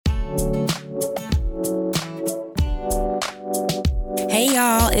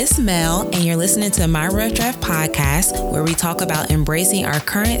it's Mel, and you're listening to My Rough Draft podcast, where we talk about embracing our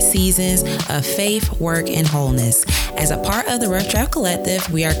current seasons of faith, work, and wholeness. As a part of the Rough Draft Collective,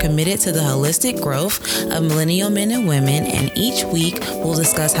 we are committed to the holistic growth of millennial men and women, and each week we'll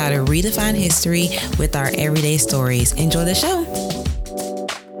discuss how to redefine history with our everyday stories. Enjoy the show.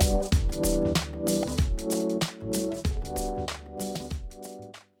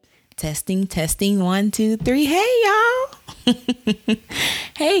 Testing, 1, 2, 3. Hey, y'all.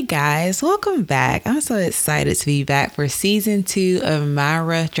 Hey guys, welcome back. I'm so excited to be back for season 2 of My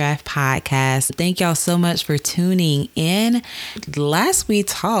Rough Draft podcast. Thank y'all so much for tuning in. Last we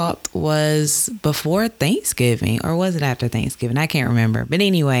talked was before Thanksgiving, or was it after Thanksgiving? I can't remember. But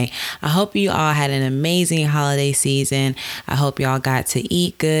anyway, I hope you all had an amazing holiday season. I hope y'all got to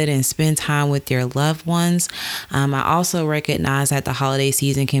eat good and spend time with your loved ones. I also recognize that the holiday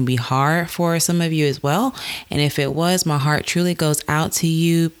season can be hard for some of you as well. And if it was, my heart truly goes out to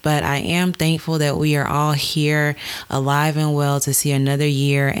you. But I am thankful that we are all here alive and well to see another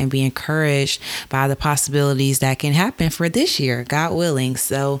year and be encouraged by the possibilities that can happen for this year, God willing.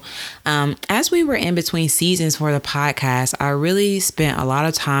 So as we were in between seasons for the podcast, I really spent a lot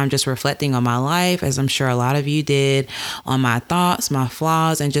of time just reflecting on my life, as I'm sure a lot of you did, on my thoughts, my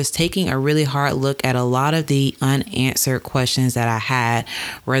flaws, and just taking a really hard look at a lot of the unanswered questions that I had,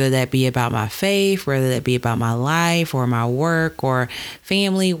 whether that be about my faith, whether that be about my life or my work or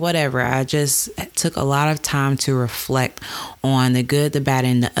family, whatever. I just took a lot of time to reflect on the good, the bad,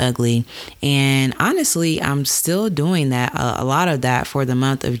 and the ugly. And honestly, I'm still doing that, a lot of that for the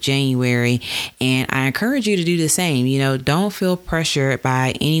month of January. And I encourage you to do the same. You know, don't feel pressured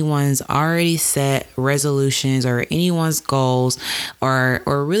by anyone's already set resolutions or anyone's goals, or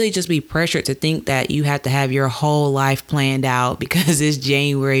really just be pressured to think that you have to have your whole life planned out because it's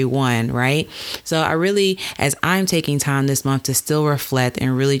January 1, right? So I really, as I'm taking time this month to still reflect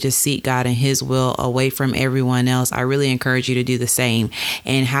and really just seek God and His will away from everyone else, I really encourage you to do the same.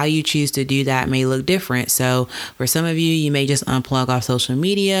 And how you choose to do that may look different. So for some of you, you may just unplug off social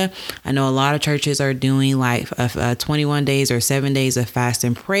media. I know a lot of churches are doing like 21 days or 7 days of fast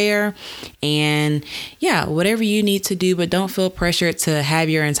and prayer. And yeah, whatever you need to do, but don't feel pressured to have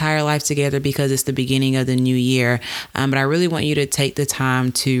your entire life together because it's the beginning of the new year. But I really want you to take the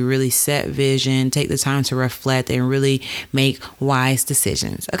time to really set vision, take the time to reflect and really make wise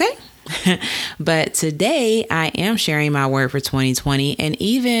decisions. Okay. But today I am sharing my word for 2020.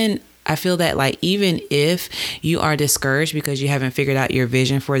 And I feel that even if you are discouraged because you haven't figured out your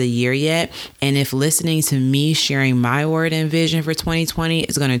vision for the year yet, and if listening to me sharing my word and vision for 2020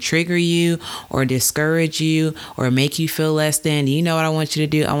 is going to trigger you or discourage you or make you feel less than, you know what I want you to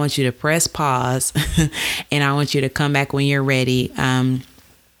do? I want you to press pause and I want you to come back when you're ready.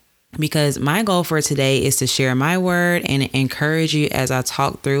 Because my goal for today is to share my word and encourage you as I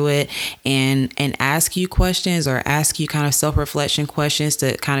talk through it and ask you questions or ask you kind of self-reflection questions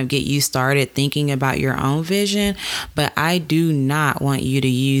to kind of get you started thinking about your own vision. But I do not want you to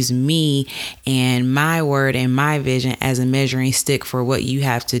use me and my word and my vision as a measuring stick for what you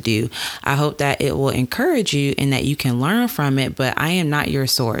have to do. I hope that it will encourage you and that you can learn from it, but I am not your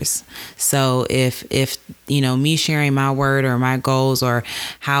source. So if me sharing my word or my goals or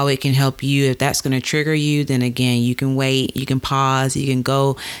how it can help you, if that's going to trigger you, then again, you can wait, you can pause, you can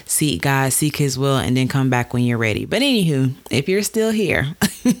go seek God, seek His will, and then come back when you're ready. But anywho, if you're still here,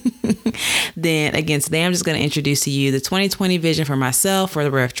 then again, today I'm just going to introduce to you the 2020 vision for myself for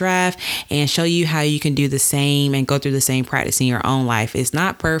the Rough Draft and show you how you can do the same and go through the same practice in your own life. It's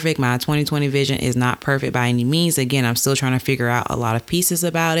not perfect. My 2020 vision is not perfect by any means. Again, I'm still trying to figure out a lot of pieces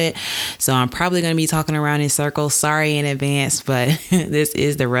about it. So I'm probably going to be talking around in circles. Sorry in advance, but this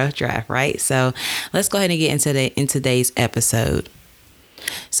is the Rough Draft, right? So let's go ahead and get into today's episode.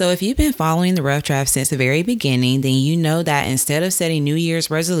 So if you've been following the Rough Draft since the very beginning, then you know that instead of setting New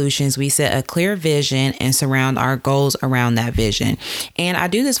Year's resolutions, we set a clear vision and surround our goals around that vision. And I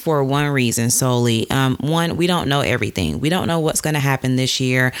do this for one reason solely. One, we don't know everything. We don't know what's going to happen this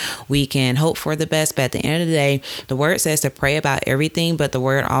year. We can hope for the best, but at the end of the day, the word says to pray about everything, but the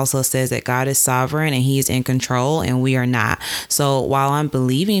word also says that God is sovereign and He's in control and we are not. So while I'm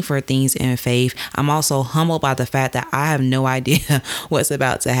believing for things in faith, I'm also humbled by the fact that I have no idea what's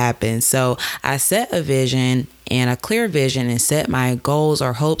about to happen. So I set a vision and a clear vision and set my goals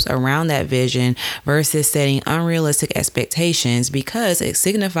or hopes around that vision versus setting unrealistic expectations, because it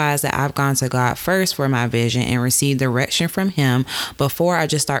signifies that I've gone to God first for my vision and received direction from Him before I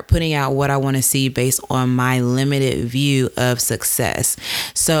just start putting out what I want to see based on my limited view of success.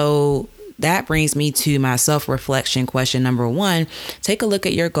 So that brings me to my self-reflection question number 1. Take a look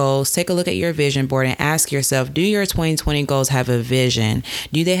at your goals, take a look at your vision board, and ask yourself, do your 2020 goals have a vision?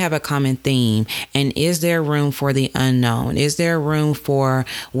 Do they have a common theme? And is there room for the unknown? Is there room for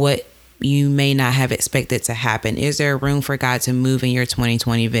what you may not have expected to happen? Is there room for God to move in your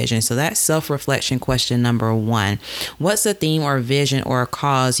 2020 vision? So that's self-reflection question number 1. What's a theme or vision or a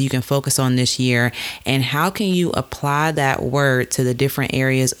cause you can focus on this year? And how can you apply that word to the different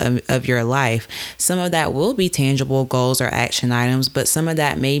areas of your life? Some of that will be tangible goals or action items, but some of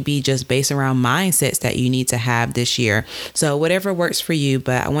that may be just based around mindsets that you need to have this year. So whatever works for you,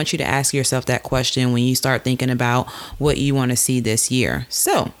 but I want you to ask yourself that question when you start thinking about what you want to see this year.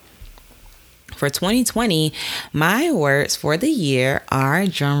 So for 2020, my words for the year are,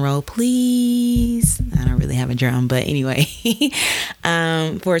 drum roll please. I don't really have a drum, but anyway.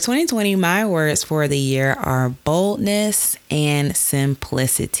 For 2020, my words for the year are boldness and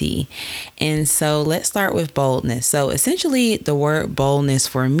simplicity. And so let's start with boldness. So essentially, the word boldness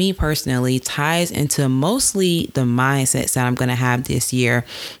for me personally ties into mostly the mindsets that I'm going to have this year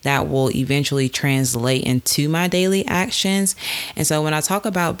that will eventually translate into my daily actions. And so when I talk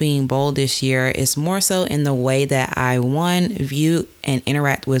about being bold this year, it's more so in the way that I, 1, view and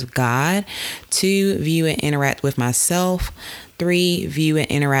interact with God, 2, view and interact with myself, 3, view and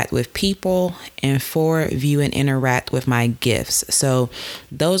interact with people, and 4, view and interact with my gifts. So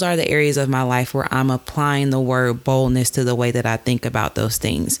those are the areas of my life where I'm applying the word boldness to the way that I think about those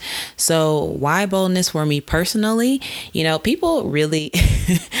things. So why boldness for me personally? People really,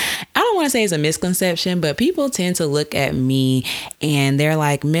 I don't want to say it's a misconception, but people tend to look at me and they're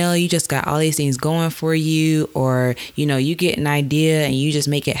like, Mel, you just got all these things going for you, or, you get an idea and you just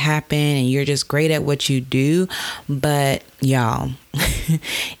make it happen and you're just great at what you do. But y'all,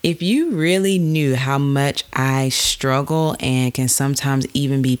 if you really knew how much I struggle and can sometimes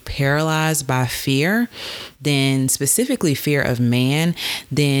even be paralyzed by fear, then specifically fear of man,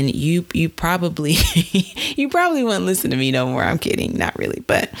 then you probably you probably wouldn't listen to me no more. I'm kidding, not really,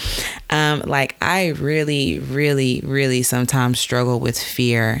 but I really sometimes struggle with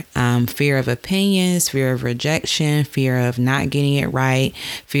fear. Fear of opinions, fear of rejection, fear of not getting it right,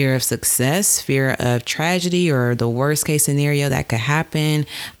 fear of success, fear of tragedy or the worst case scenario that could happen,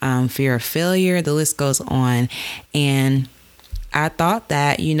 fear of failure, the list goes on. And I thought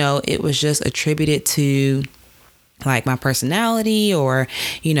that, it was just attributed to like my personality, or,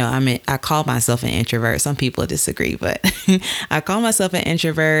 I call myself an introvert. Some people disagree, but I call myself an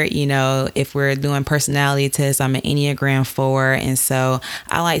introvert. If we're doing personality tests, I'm an Enneagram 4. And so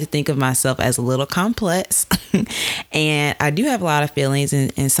I like to think of myself as a little complex. And I do have a lot of feelings,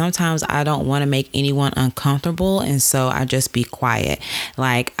 and sometimes I don't want to make anyone uncomfortable. And so I just be quiet.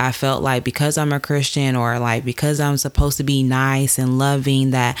 Like I felt like because I'm a Christian, or like because I'm supposed to be nice and loving,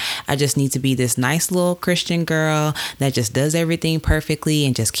 that I just need to be this nice little Christian girl that just does everything perfectly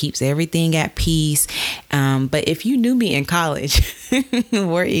and just keeps everything at peace. But if you knew me in college,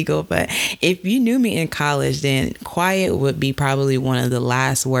 War Eagle, but if you knew me in college, then quiet would be probably one of the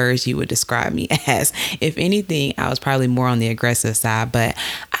last words you would describe me as. If anything, I was probably more on the aggressive side, but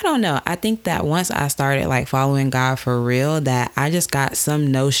I don't know. I think that once I started like following God for real, that I just got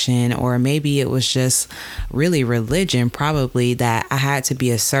some notion, or maybe it was just really religion, probably, that I had to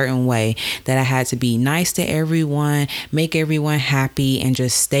be a certain way, that I had to be nice to everyone, make everyone happy, and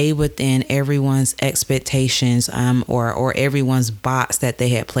just stay within everyone's expectations, or everyone's box that they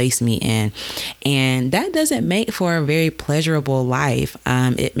had placed me in. And that doesn't make for a very pleasurable life.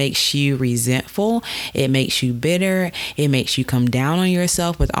 It makes you resentful. It makes you bitter. It makes you come down on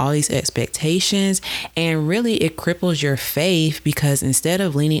yourself with all these expectations. And really, it cripples your faith, because instead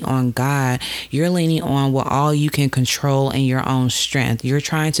of leaning on God, you're leaning on what all you can control in your own strength. You're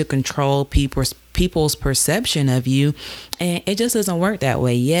trying to control people's perception of you, and it just doesn't work that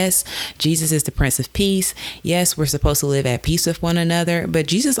way. Yes, Jesus is the Prince of Peace. Yes, we're supposed to live at peace with one another, but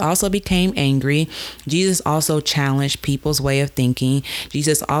Jesus also became angry. Jesus also challenged people's way of thinking.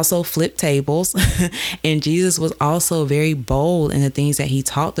 Jesus also flipped tables, and Jesus was also very bold in the things that he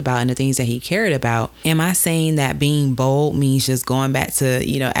talked about and the things that he cared about. Am I saying that being bold means just going back to,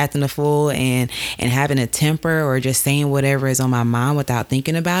 acting a fool and having a temper, or just saying whatever is on my mind without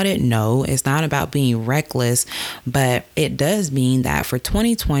thinking about it? No, it's not about being reckless, but it does mean that for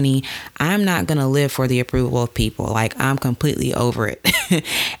 2020, I'm not going to live for the approval of people. Like, I'm completely over it.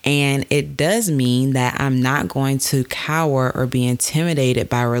 And it does mean that I'm not going to cower or be intimidated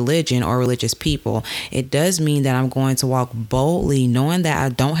by religion or religious people. It does mean that I'm going to walk boldly, knowing that I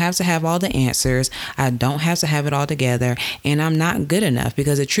don't have to have all the answers. I don't have to have it all together, and I'm not good enough,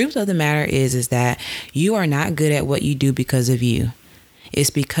 because the truth of the matter is that you are not good at what you do because of you. It's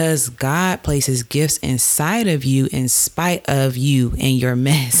because God places gifts inside of you in spite of you and your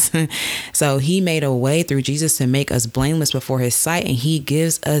mess. So he made a way through Jesus to make us blameless before his sight, and he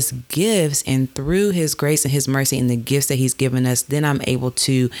gives us gifts, and through his grace and his mercy and the gifts that he's given us, then I'm able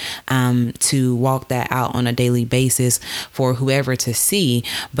to walk that out on a daily basis for whoever to see.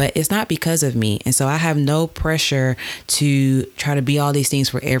 But it's not because of me. And so I have no pressure to try to be all these things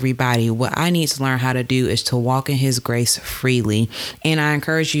for everybody. What I need to learn how to do is to walk in his grace freely. And I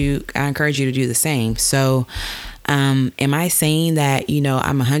encourage you to do the same. So am I saying that,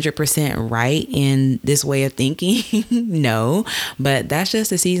 I'm 100% right in this way of thinking? No, but that's just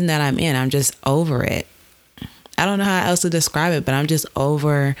the season that I'm in. I'm just over it. I don't know how else to describe it, but I'm just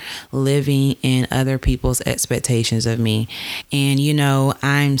over living in other people's expectations of me. And,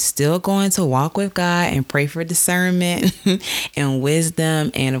 I'm still going to walk with God and pray for discernment and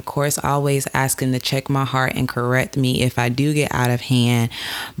wisdom. And of course, always ask him to check my heart and correct me if I do get out of hand.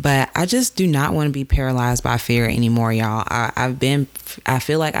 But I just do not want to be paralyzed by fear anymore, y'all. I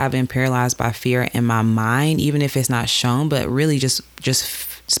feel like I've been paralyzed by fear in my mind, even if it's not shown, but really just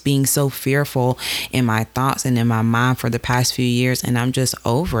being so fearful in my thoughts and in my mind for the past few years, and I'm just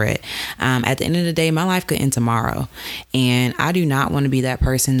over it. At the end of the day, my life could end tomorrow, and I do not want to be that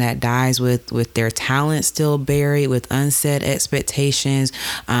person that dies with their talent still buried, with unsaid expectations.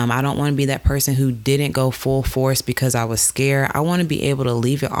 I don't want to be that person who didn't go full force because I was scared. I want to be able to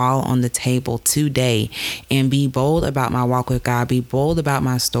leave it all on the table today and be bold about my walk with God, be bold about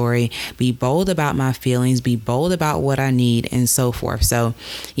my story, be bold about my feelings, be bold about what I need, and so forth. So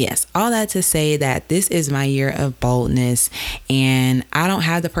yes, all that to say that this is my year of boldness, and I don't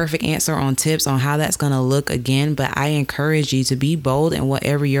have the perfect answer on tips on how that's going to look again, but I encourage you to be bold in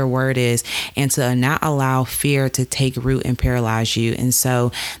whatever your word is and to not allow fear to take root and paralyze you. And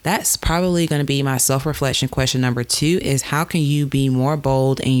so that's probably going to be my self-reflection question number 2 is, how can you be more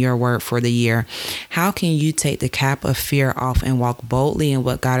bold in your word for the year? How can you take the cap of fear off and walk boldly in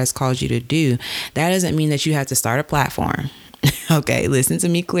what God has called you to do? That doesn't mean that you have to start a platform. Okay, listen to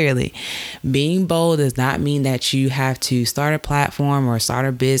me clearly. Being bold does not mean that you have to start a platform or start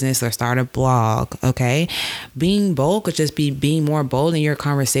a business or start a blog. Okay, being bold could just be being more bold in your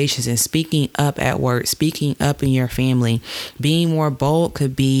conversations and speaking up at work, speaking up in your family. Being more bold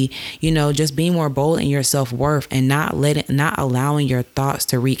could be, just being more bold in your self-worth and not allowing your thoughts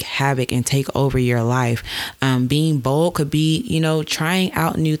to wreak havoc and take over your life. Being bold could be, trying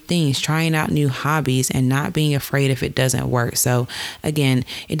out new things, trying out new hobbies, and not being afraid if it doesn't work. So again,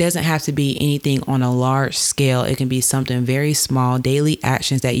 it doesn't have to be anything on a large scale. It can be something very small, daily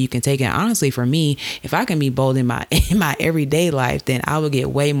actions that you can take. And honestly, for me, if I can be bold in my everyday life, then I will get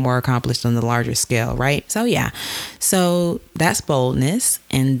way more accomplished on the larger scale, right? So yeah, so that's boldness.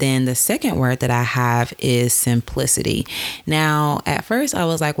 And then the second word that I have is simplicity. Now, at first I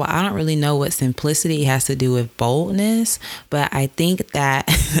was like, well, I don't really know what simplicity has to do with boldness, but I think that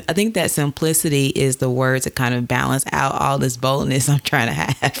simplicity is the word to kind of balance out all this boldness I'm trying to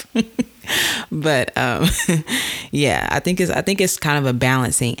have. But yeah, I think it's kind of a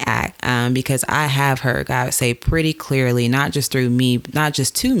balancing act, because I have heard God say pretty clearly, not just to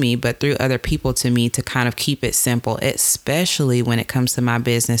me, but through other people to me, to kind of keep it simple, especially when it comes to my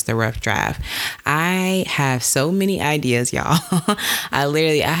business, The Rough Draft. I have so many ideas, y'all.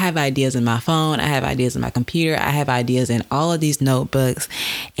 I have ideas in my phone. I have ideas in my computer. I have ideas in all of these notebooks,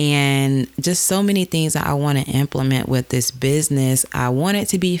 and just so many things that I want to implement with this business. I want it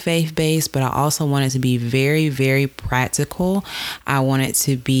to be faith-based, but I also want it to be very, very practical. I want it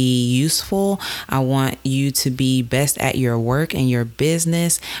to be useful. I want you to be best at your work and your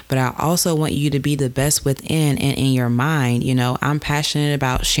business, but I also want you to be the best within and in your mind. I'm passionate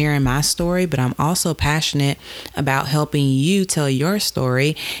about sharing my story, but I'm also passionate about helping you tell your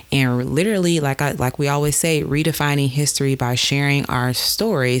story, and literally, like we always say, redefining history by sharing our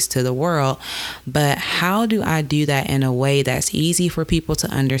stories to the world. But how do I do that in a way that's easy for people to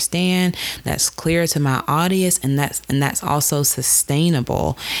understand, that's clear to my audience, and that's also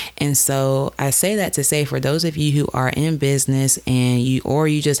sustainable? And so I say that to say, for those of you who are in business and you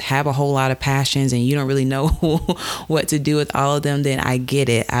just have a whole lot of passions and you don't really know what to do with all of them, then I get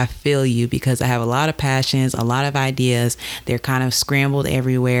it. I feel you, because I have a lot of passions, a lot of ideas. They're kind of scrambled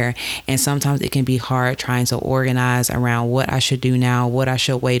everywhere, and sometimes it can be hard trying to organize around what I should do now, what I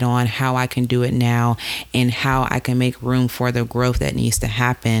should wait on, how I can do it now, and how I can make room for the growth that needs to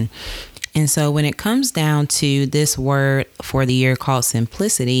happen. And so when it comes down to this word for the year called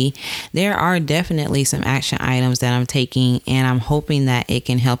simplicity, there are definitely some action items that I'm taking, and I'm hoping that it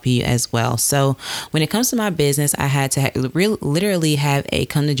can help you as well. So when it comes to my business, I had to literally have a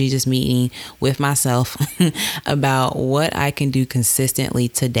come to Jesus meeting with myself about what I can do consistently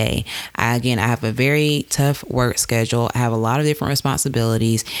today. I have a very tough work schedule. I have a lot of different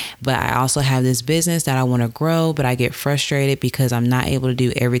responsibilities, but I also have this business that I want to grow, but I get frustrated because I'm not able to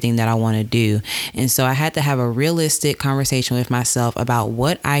do everything that I want to do. And so I had to have a realistic conversation with myself about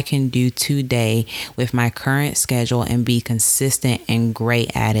what I can do today with my current schedule and be consistent and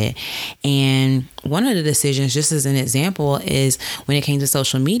great at it. And one of the decisions, just as an example, is when it came to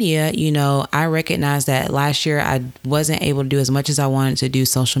social media, I recognized that last year I wasn't able to do as much as I wanted to do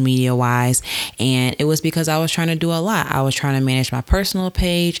social media wise. And it was because I was trying to do a lot. I was trying to manage my personal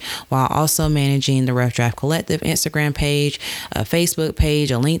page while also managing the Rough Draft Collective Instagram page, a Facebook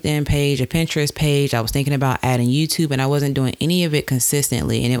page, a LinkedIn page, a Pinterest page. I was thinking about adding YouTube, and I wasn't doing any of it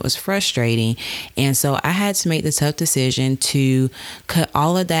consistently, and it was frustrating. And so I had to make the tough decision to cut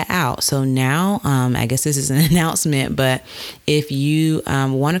all of that out. So now, I guess this is an announcement, but if you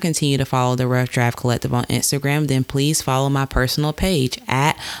want to continue to follow the Rough Draft Collective on Instagram, then please follow my personal page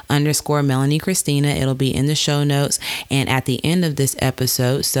 @_Melanie Christina. It'll be in the show notes and at the end of this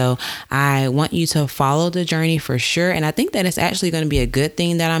episode. So I want you to follow the journey for sure. And I think that it's actually going to be a good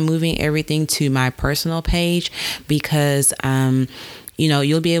thing that I'm moving everything to my personal page, because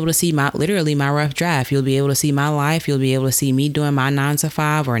you'll be able to see my rough draft. You'll be able to see my life. You'll be able to see me doing my 9 to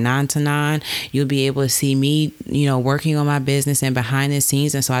 5 or 9 to 9. You'll be able to see me, working on my business and behind the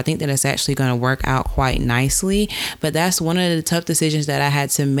scenes. And so I think that it's actually going to work out quite nicely. But that's one of the tough decisions that I had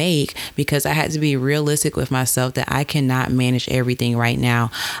to make, because I had to be realistic with myself that I cannot manage everything right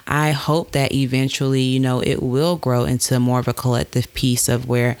now. I hope that eventually, it will grow into more of a collective piece of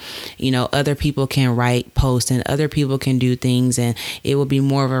where, other people can write posts and other people can do things, and it will be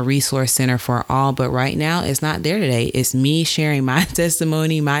more of a resource center for all. But right now, it's not there today. It's me sharing my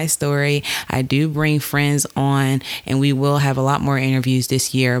testimony, my story. I do bring friends on, and we will have a lot more interviews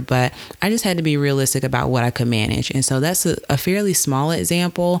this year, but I just had to be realistic about what I could manage. And so that's a fairly small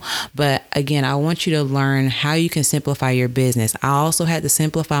example. But again, I want you to learn how you can simplify your business. I also had to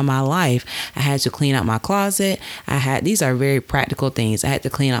simplify my life. I had to clean out my closet. These are very practical things. I had to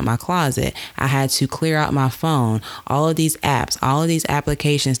clean out my closet. I had to clear out my phone. All of these apps, all of these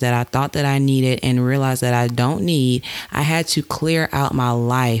applications that I thought that I needed and realized that I don't need, I had to clear out my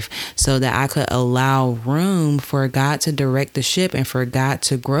life so that I could allow room for God to direct the ship and for God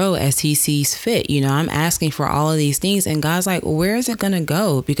to grow as He sees fit. I'm asking for all of these things, and God's like, where is it going to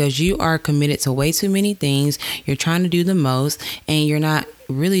go? Because you are committed to way too many things. You're trying to do the most, and you're not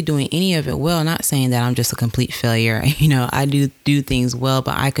really doing any of it well. Not saying that I'm just a complete failure. I do things well,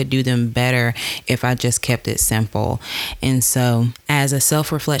 but I could do them better if I just kept it simple. And so as a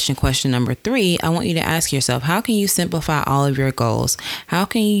self-reflection question number 3, I want you to ask yourself, how can you simplify all of your goals? How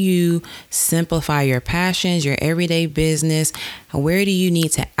can you simplify your passions, your everyday business? Where do you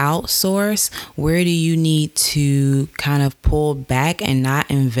need to outsource? Where do you need to kind of pull back and not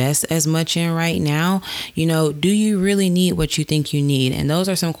invest as much in right now? Do you really need what you think you need? And those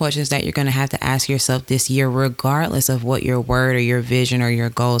are some questions that you're going to have to ask yourself this year, regardless of what your word or your vision or your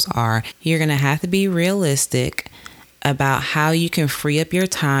goals are. You're going to have to be realistic about how you can free up your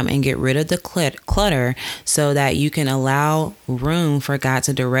time and get rid of the clutter so that you can allow room for God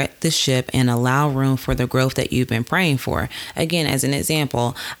to direct the ship and allow room for the growth that you've been praying for. Again, as an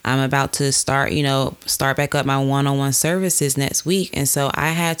example, I'm about to start back up my one-on-one services next week. And so I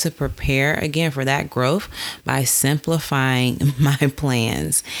had to prepare again for that growth by simplifying my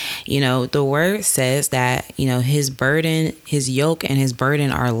plans. The word says that, His yoke and His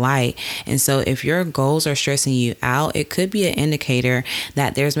burden are light. And so if your goals are stressing you out, it could be an indicator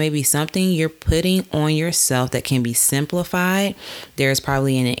that there's maybe something you're putting on yourself that can be simplified. There's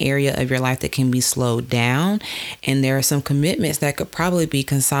probably an area of your life that can be slowed down, and there are some commitments that could probably be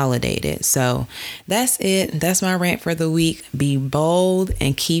consolidated. So that's it. That's my rant for the week. Be bold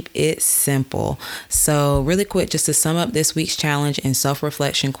and keep it simple. So really quick, just to sum up this week's challenge and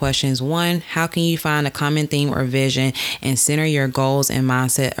self-reflection questions. 1, how can you find a common theme or vision and center your goals and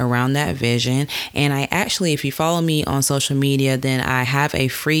mindset around that vision? And if you follow me me on social media, then I have a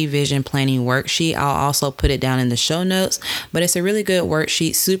free vision planning worksheet. I'll also put it down in the show notes, but it's a really good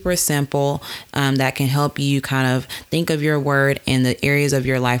worksheet, super simple, that can help you kind of think of your word and the areas of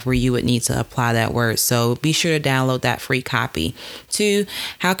your life where you would need to apply that word. So be sure to download that free copy. 2,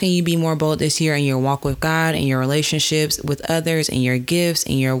 how can you be more bold this year in your walk with God and your relationships with others and your gifts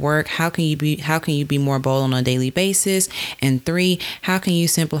and your work? How can you be more bold on a daily basis? And 3, how can you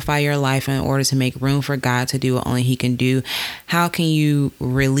simplify your life in order to make room for God to do what only He can do? How can you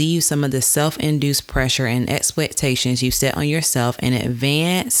relieve some of the self-induced pressure and expectations you set on yourself and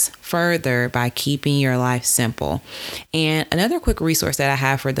advance further by keeping your life simple? And another quick resource that I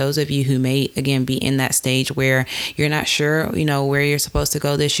have for those of you who may, again, be in that stage where you're not sure, where you're supposed to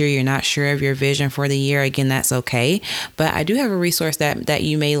go this year. You're not sure of your vision for the year. Again, that's okay. But I do have a resource that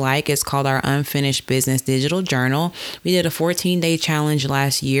you may like. It's called our Unfinished Business Digital Journal. We did a 14-day challenge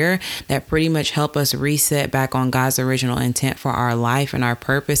last year that pretty much helped us reset back on God's original intent for our life and our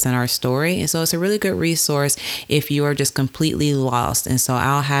purpose and our story. And so it's a really good resource if you are just completely lost. And so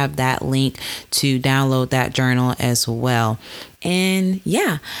I'll have that link to download that journal as well. And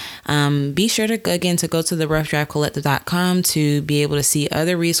be sure to go to the roughdraftcollective.com to be able to see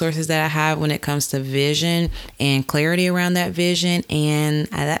other resources that I have when it comes to vision and clarity around that vision. And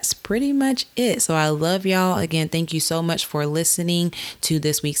that's pretty much it. So I love y'all. Again, thank you so much for listening to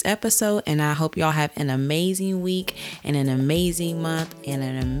this week's episode. And I hope y'all have an amazing week and an amazing month and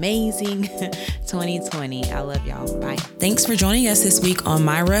an amazing 2020. I love y'all. Bye. Thanks for joining us this week on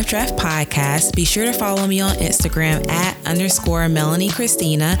My Rough Draft Podcast. Be sure to follow me on Instagram @Melanie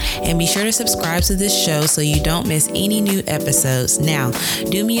Christina, and be sure to subscribe to this show so you don't miss any new episodes. Now,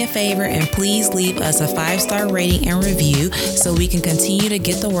 do me a favor and please leave us a 5-star rating and review so we can continue to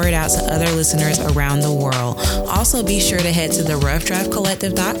get the word out to other listeners around the world. Also, be sure to head to the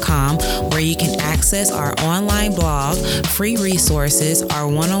roughdraftcollective.com where you can access our online blog, free resources, our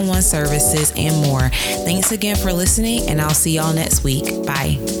one-on-one services, and more. Thanks again for listening, and I'll see y'all next week.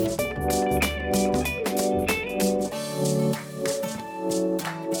 Bye.